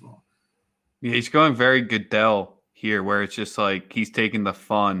fix baseball. Yeah, he's going very Goodell here, where it's just like he's taking the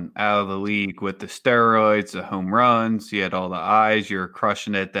fun out of the league with the steroids, the home runs. You had all the eyes. You're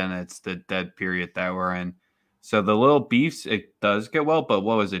crushing it. Then it's the dead period that we're in. So the little beefs, it does get well. But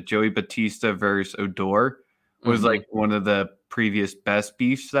what was it? Joey Batista versus Odor was like one of the previous best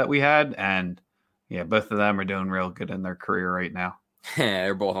beefs that we had. And yeah, both of them are doing real good in their career right now.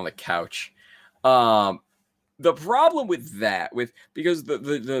 They're both on the couch. The problem with that, because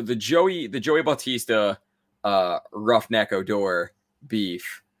the Joey Bautista Roughneck Odor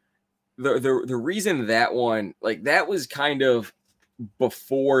beef, the reason that one, like, that was kind of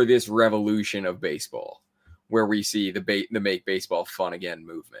before this revolution of baseball, where we see the make baseball fun again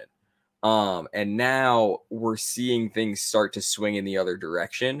movement. And now we're seeing things start to swing in the other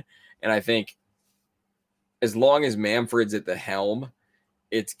direction. And I think as long as Manfred's at the helm,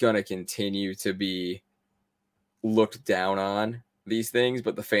 it's going to continue to be looked down on, these things,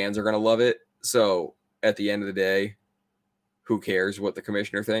 but the fans are going to love it. So at the end of the day, who cares what the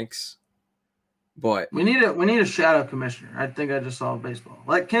commissioner thinks? But we need a shadow commissioner. I think I just saw baseball.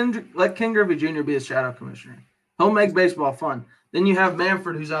 Let Ken Griffey Jr. be a shadow commissioner. He'll make baseball fun. Then you have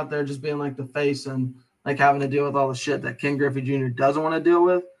Manfred, who's out there just being like the face and like having to deal with all the shit that Ken Griffey Jr. doesn't want to deal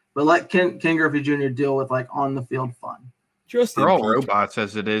with. But let Ken Griffey Jr. deal with like on the field fun. They're all robots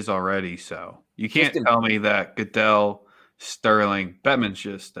as it is already, so you can't tell me that Goodell, Sterling, Bettman's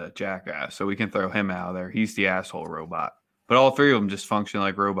just a jackass, so we can throw him out of there. He's the asshole robot. But all three of them just function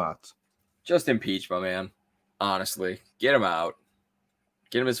like robots. Just impeach my man. Honestly, get him out.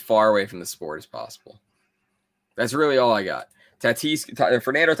 Get him as far away from the sport as possible. That's really all I got.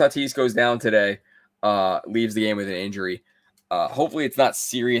 Fernando Tatis goes down today, leaves the game with an injury. Hopefully it's not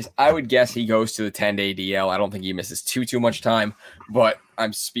serious. I would guess he goes to the 10-day DL. I don't think he misses too much time, but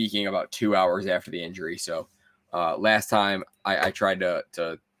I'm speaking about 2 hours after the injury. So last time I tried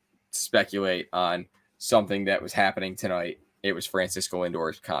to speculate on something that was happening tonight. It was Francisco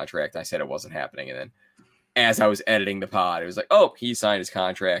Lindor's contract. I said it wasn't happening. And then as I was editing the pod, it was like, oh, he signed his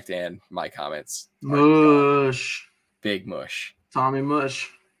contract. And my comments. Mush. Big mush. Tommy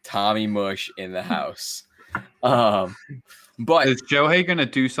Mush. Tommy Mush in the house. But is Shohei going to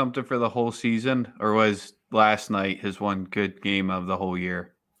do something for the whole season, or was last night his one good game of the whole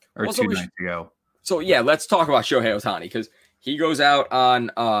year, or 2 nights ago? So yeah, let's talk about Shohei Ohtani, because he goes out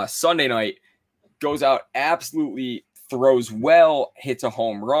on Sunday night, goes out absolutely throws well, hits a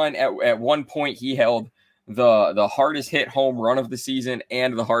home run. At one point, he held the hardest hit home run of the season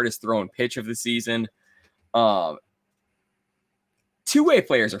and the hardest thrown pitch of the season. Two-way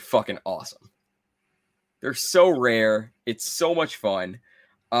players are fucking awesome. They're so rare. It's so much fun.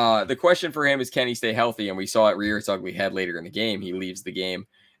 The question for him is, can he stay healthy? And we saw it rear its ugly head later in the game. He leaves the game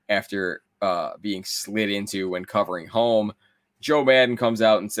after being slid into when covering home. Joe Madden comes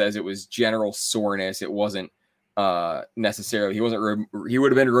out and says it was general soreness. It wasn't necessarily, he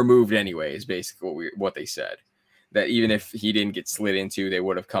would have been removed anyway, is basically what they said. That even if he didn't get slid into, they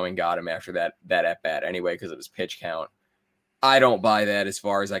would have come and got him after that at bat anyway because of his pitch count. I don't buy that as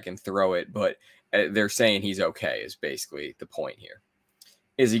far as I can throw it, but they're saying he's okay is basically the point here.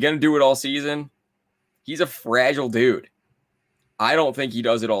 Is he going to do it all season? He's a fragile dude. I don't think he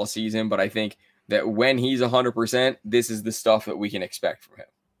does it all season, but I think that when he's 100%, this is the stuff that we can expect from him.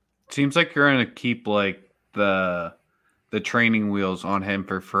 Seems like you're going to keep like the training wheels on him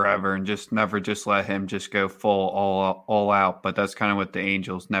for forever and just never just let him just go full all out. But that's kind of what the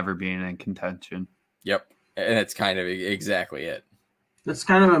Angels never being in contention. Yep. And that's kind of exactly it. It's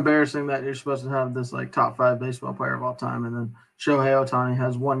kind of embarrassing that you're supposed to have this like top 5 baseball player of all time, and then Shohei Ohtani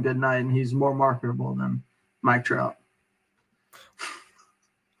has one good night and he's more marketable than Mike Trout.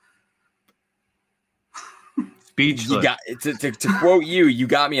 Speechless. You got to quote you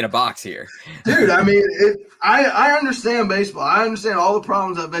got me in a box here, dude. I mean, I understand baseball. I understand all the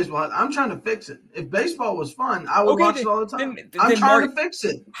problems that baseball has. I'm trying to fix it. If baseball was fun, I would watch it all the time. I'm trying to fix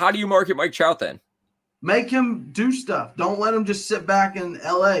it. How do you market Mike Trout then? Make him do stuff. Don't let him just sit back in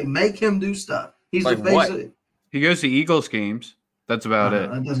L.A. Make him do stuff. He's like the face of it. He goes to Eagles games. That's about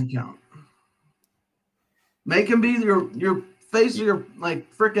it. That doesn't count. Make him be your face of your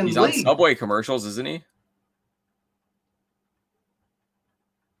like freaking He's league. on Subway commercials, isn't he?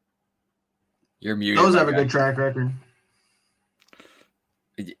 You're muted. Those have a good track record.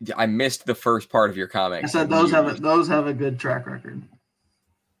 I missed the first part of your comment. I said those have a good track record.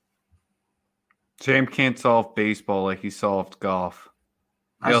 Sam can't solve baseball like he solved golf.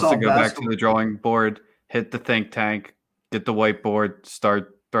 He has to go back to the drawing board, hit the think tank, get the whiteboard,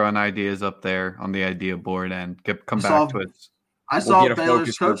 start throwing ideas up there on the idea board, and come back to it. I saw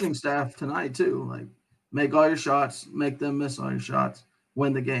Baylor's coaching staff tonight too. Like, make all your shots, make them miss all your shots,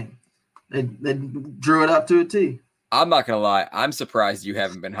 win the game. They drew it up to a T. I'm not gonna lie. I'm surprised you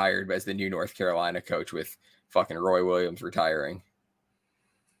haven't been hired as the new North Carolina coach with fucking Roy Williams retiring.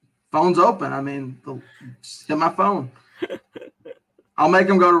 Phone's open. I mean, hit my phone. I'll make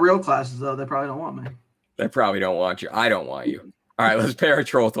them go to real classes, though. They probably don't want me. They probably don't want you. I don't want you. All right, let's pair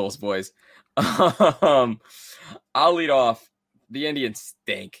troll tools, boys. I'll lead off. The Indians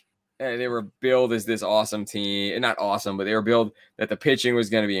stink. They were billed as this awesome team. Not awesome, but they were billed that the pitching was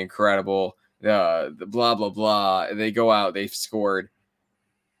going to be incredible. The blah, blah, blah. They go out. They've scored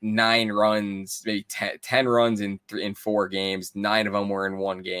 9 runs, maybe 10 runs in 4 games. 9 of them were in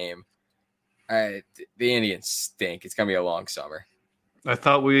 1 game. The Indians stink. It's going to be a long summer. I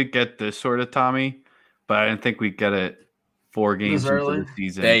thought we'd get this sort of Tommy, but I didn't think we'd get it 4 games into the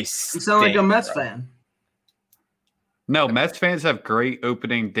season. They you sound like a Mets fan. No, Mets fans have great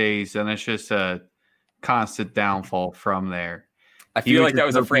opening days, and it's just a constant downfall from there. I feel like that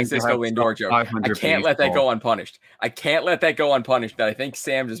was a Francisco Lindor joke. I can't let that go unpunished. That I think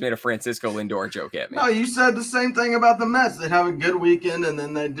Sam just made a Francisco Lindor joke at me. No, you said the same thing about the Mets. They'd have a good weekend, and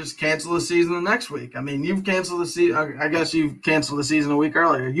then they just cancel the season the next week. I mean, you've canceled the season. I guess you've canceled the season a week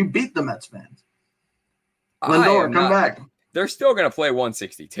earlier. You beat the Mets fans. Lindor, come back. They're still going to play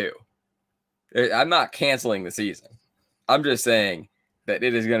 162. I'm not canceling the season. I'm just saying that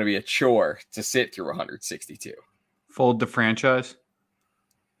it is going to be a chore to sit through 162. Fold the franchise?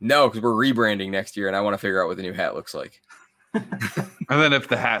 No, because we're rebranding next year, and I want to figure out what the new hat looks like. And then if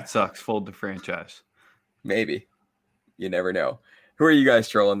the hat sucks, fold the franchise. Maybe. You never know. Who are you guys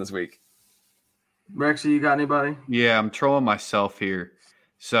trolling this week? Rexy, you got anybody? Yeah, I'm trolling myself here.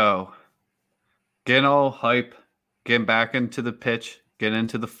 So, getting all hype, getting back into the pitch, getting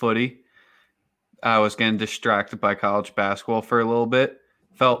into the footy. I was getting distracted by college basketball for a little bit.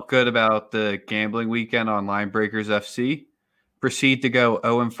 Felt good about the gambling weekend on Line Breakers FC. Proceed to go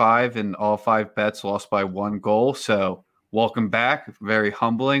 0-5 and all 5 bets lost by 1 goal. So welcome back. Very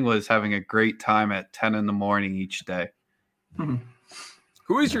humbling. Was having a great time at 10 in the morning each day.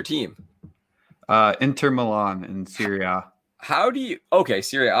 Who is your team? Inter Milan in Serie A.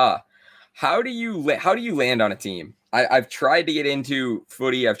 Serie A. How do you land on a team? I've tried to get into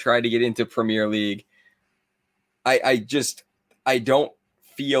footy. I've tried to get into Premier League. I don't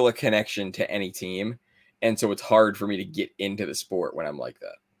feel a connection to any team. And so it's hard for me to get into the sport when I'm like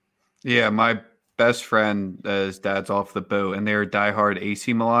that. Yeah, my best friend, his dad's off the boat, and they're diehard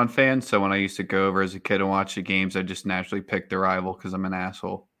AC Milan fans. So when I used to go over as a kid and watch the games, I just naturally picked the rival because I'm an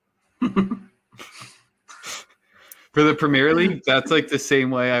asshole. For the Premier League, that's like the same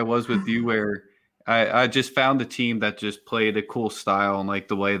way I was with you, where I just found a team that just played a cool style and like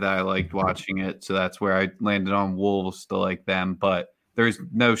the way that I liked watching it. So that's where I landed on Wolves to like them. But there's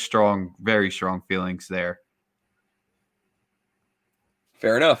no very strong feelings there.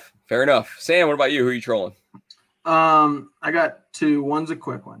 Fair enough. Sam, what about you? Who are you trolling? I got 2. One's a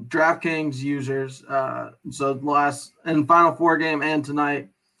quick one. DraftKings users. So last in Final Four game and tonight,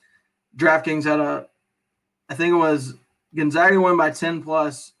 DraftKings had I think it was Gonzaga win by 10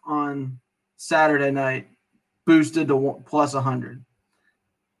 plus on Saturday night, boosted to plus 100.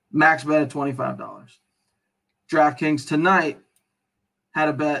 Max bet at $25. DraftKings tonight had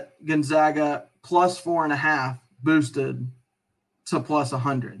a bet Gonzaga plus 4.5, boosted to plus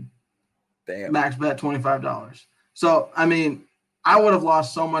 100. Damn. Max bet $25. So, I mean, I would have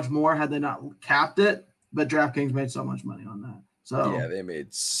lost so much more had they not capped it, but DraftKings made so much money on that. So yeah, they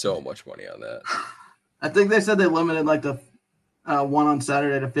made so much money on that. I think they said they limited like the one on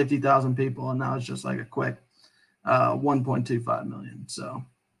Saturday to 50,000 people, and now it's just like a quick 1.25 million. So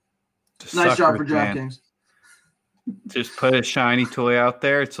nice job for DraftKings. Just put a shiny toy out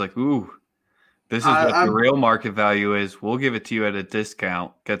there. It's like, ooh, this is what the real market value is. We'll give it to you at a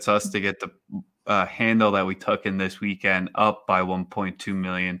discount. Gets us to get the handle that we took in this weekend up by 1.2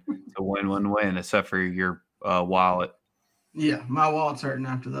 million. It's a win-win-win, except for your wallet. Yeah, my wallet's hurting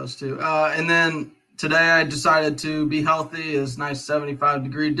after those 2. And then today I decided to be healthy. It's a nice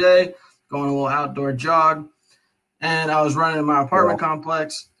 75-degree day, going a little outdoor jog. And I was running in my apartment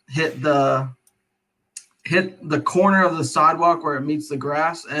complex, hit the corner of the sidewalk where it meets the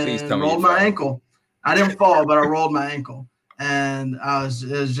grass, and rolled my ankle. I didn't fall, but I rolled my ankle. And it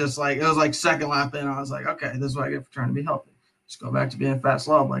was like second lap in. I was like, okay, this is what I get for trying to be healthy. Just go back to being fat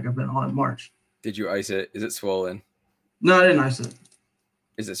slob like I've been all in March. Did you ice it? Is it swollen? No, I didn't ice it.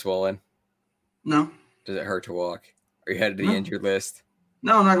 Is it swollen? No. Does it hurt to walk? Are you headed to the injured list?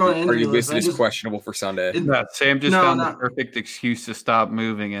 No, I'm not going to injured list. Are you list. listed as questionable for Sunday? Sam just found the perfect excuse to stop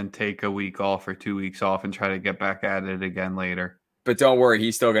moving and take a week off or 2 weeks off and try to get back at it again later. But don't worry,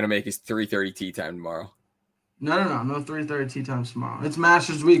 he's still going to make his 3:30 tee time tomorrow. No 3:30 tee times tomorrow. It's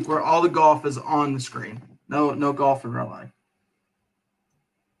Masters week where all the golf is on the screen. No golf in real life.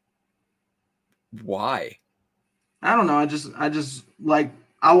 Why? I don't know. I just like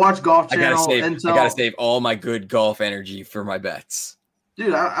I watch Golf Channel. I gotta save all my good golf energy for my bets.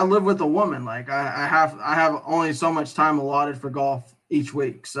 Dude, I live with a woman. Like I have only so much time allotted for golf each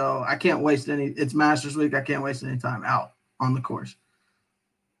week, so I can't waste any. It's Masters week. I can't waste any time out on the course.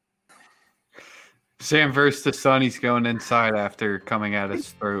 Sam versus the sun. He's going inside after coming at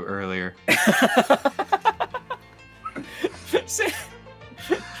his throat earlier.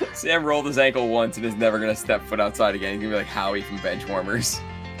 Sam rolled his ankle once and is never going to step foot outside again. He's going to be like Howie from Benchwarmers.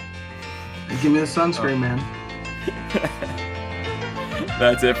 Give me the sunscreen, man.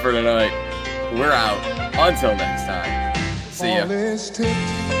 That's it for tonight. We're out. Until next time. See ya. There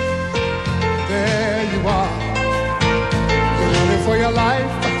you are. You're running for your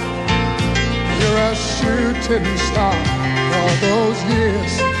life. You're a shooting star. all those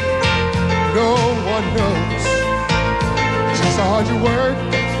years, no one knows just how hard you work,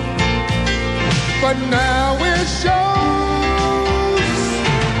 but now it shows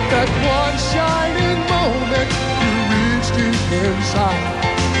that one shining moment you reached deep inside.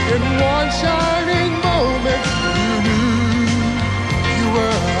 In one shining moment you knew you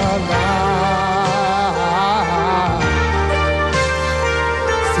were alive.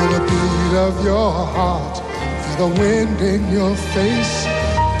 Feel the beat of your heart, feel the wind in your face.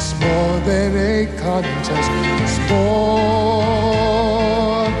 It's more than a contest, it's more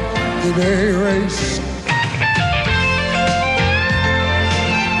than a race.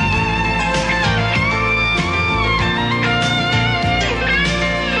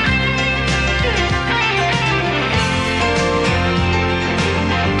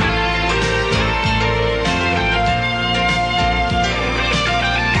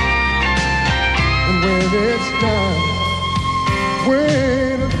 It's done,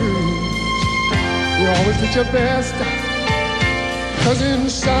 win or lose, you always did your best, 'cause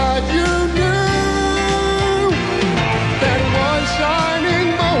inside you knew that one shining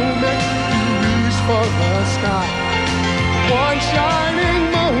moment you reached for the sky. One shining